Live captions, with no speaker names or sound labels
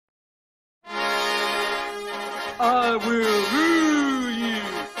I will rule you!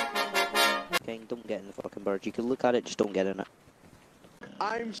 King, don't get in the fucking bird. You can look at it, just don't get in it.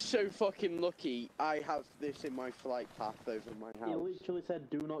 I'm so fucking lucky I have this in my flight path over my house. He literally said,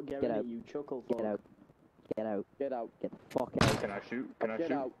 do not get in out. it, you chuckle fuck. Get out. Get out. Get out. Get the fuck out. Can I shoot? Can I Get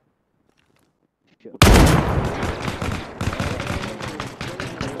shoot? out.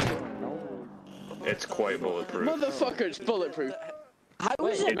 It's quite bulletproof. Motherfucker, it's bulletproof. How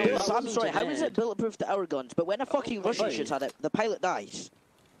is it? I'm sorry. How is it bulletproof to our guns? But when a fucking Russian shoots at it, the pilot dies.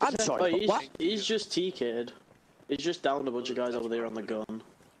 I'm sorry. But what? He's just T-Kid. He's just downed a bunch of guys over there on the gun.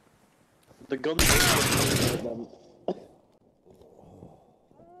 The gun's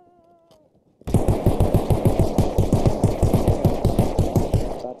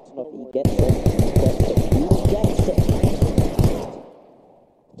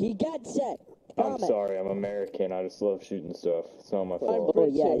He gets it. I'm sorry, I'm American. I just love shooting stuff. It's not my fault. Oh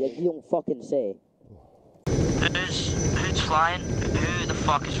yeah, you don't fucking say. Who's flying? Who the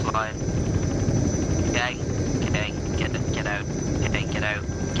fuck is flying? Gang, get out.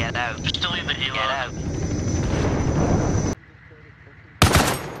 Get out. You're still in the helo. Get out.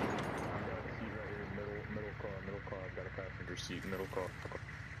 Middle car. I've got a passenger seat. Middle car.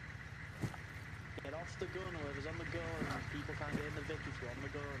 Get off the gun, whoever's on the gun. People can't get in the Vic if you're on the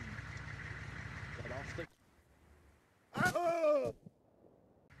gun. Get off the...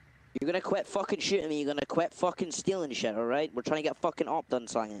 You're gonna quit fucking shooting me, you're gonna quit fucking stealing shit, alright? We're trying to get fucking op done,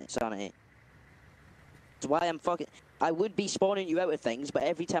 Sanity. That's why I'm fucking... I would be spawning you out of things, but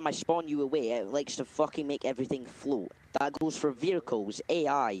every time I spawn you away, it likes to fucking make everything float. That goes for vehicles,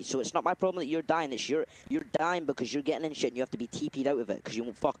 AI, so it's not my problem that you're dying, it's you're dying because you're getting in shit and you have to be TP'd out of it, because you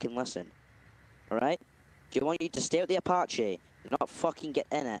won't fucking listen. Alright? Do you want you to stay at the Apache, not fucking get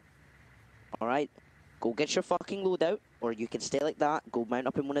in it? Alright? Go get your fucking loadout, or you can stay like that, go mount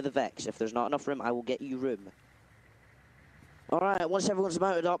up in one of the Vex. If there's not enough room, I will get you room. Alright, once everyone's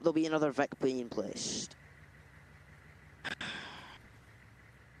mounted up, there'll be another Vec being placed.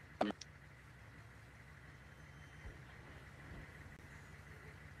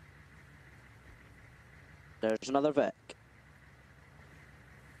 There's another Vec.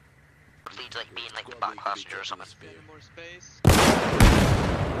 Leads like being like the back passenger or something. More space.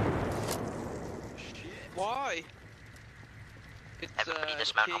 Why? It's, everybody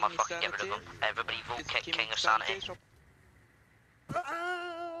dismount, I'm gonna fucking get rid of them. Everybody vote King of Sanity.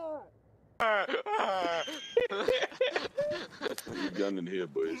 What you done in here,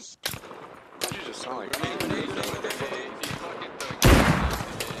 boys? You just sound like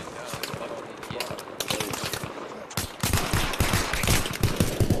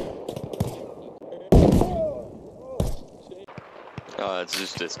Oh, it's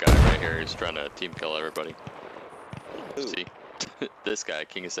just this guy right here. He's trying to team kill everybody. Ooh. See? This guy,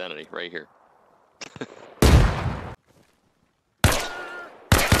 King of Sanity, right here.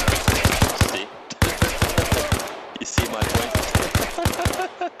 See? You see my point?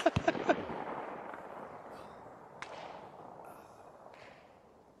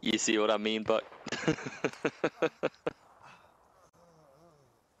 You see what I mean, Buck?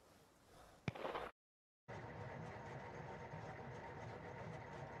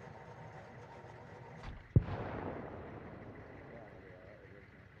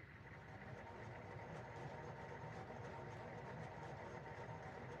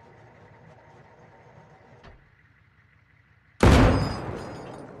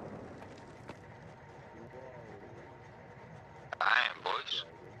 Boys.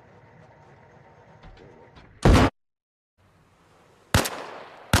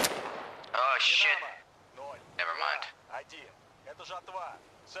 Oh shit. Never mind. 1. Это жатва.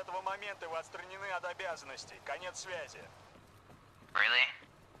 С этого момента вы отстранены от обязанностей. Конец связи. Really?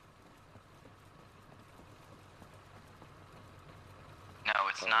 No,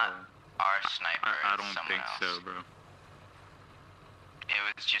 it's not our sniper. I don't someone think else. so, bro.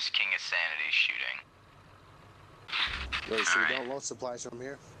 It was just King of Sanity shooting. Wait, so we don't load supplies from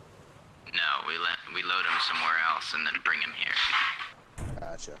here? No, we load him somewhere else and then bring him here.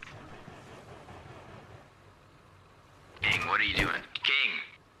 Gotcha. King, what are you doing? King!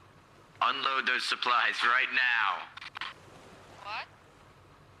 Unload those supplies right now! What?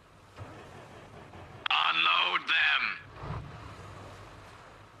 Unload them!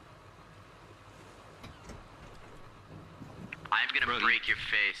 I'm gonna break your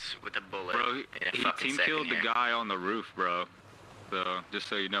face with a bullet. Bro, in a he fucking team second killed the here. guy on the roof, bro. So, just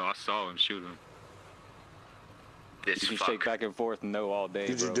so you know, I saw him shoot him. This You can fuck. shake back and forth no all day,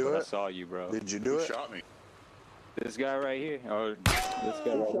 Did bro. you do but I it? saw you, bro. Did you do Who it? shot me? This guy right here. Oh, this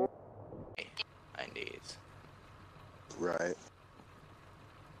guy right here. I need. Right.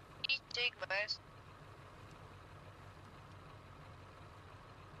 Eat take, guys.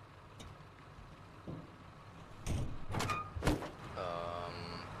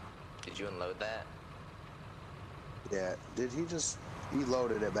 unload that? Yeah, did he just... He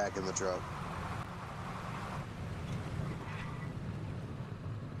loaded it back in the truck.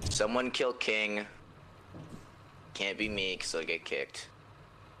 Someone kill King. Can't be me, because I'll get kicked.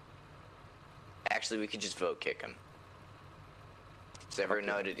 Actually, we could just vote kick him. Does everyone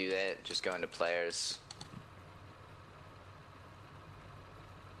know how to do that? Just go into players.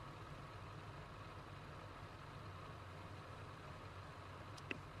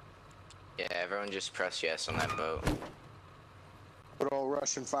 Yeah, everyone just press yes on that vote. Good old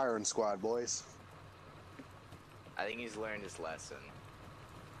Russian firing squad, boys. I think he's learned his lesson.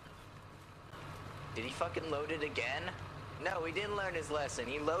 Did he fucking load it again? No, he didn't learn his lesson.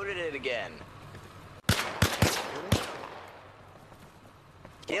 He loaded it again.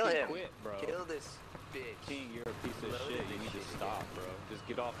 Kill him. Quit, bro. Kill this bitch. T, you're a piece of shit. You need to stop, bro. Just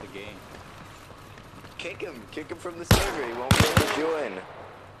get off the game. Kick him. Kick him from the server. He won't be able to join.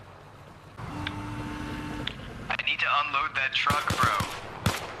 I need to unload that truck, bro.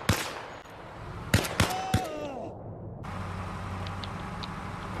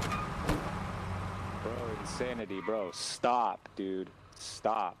 Bro, insanity, bro. Stop, dude.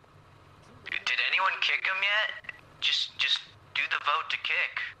 Stop. Did anyone kick him yet? Just do the vote to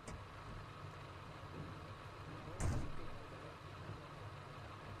kick.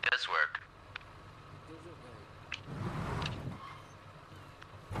 Does work.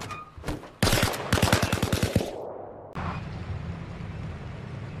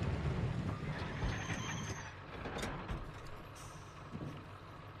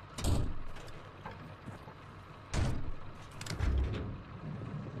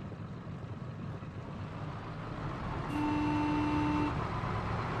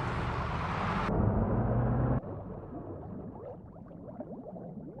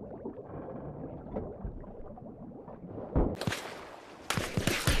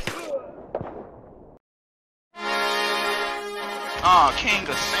 Aw, King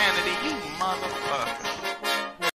of Sanity, you motherfucker.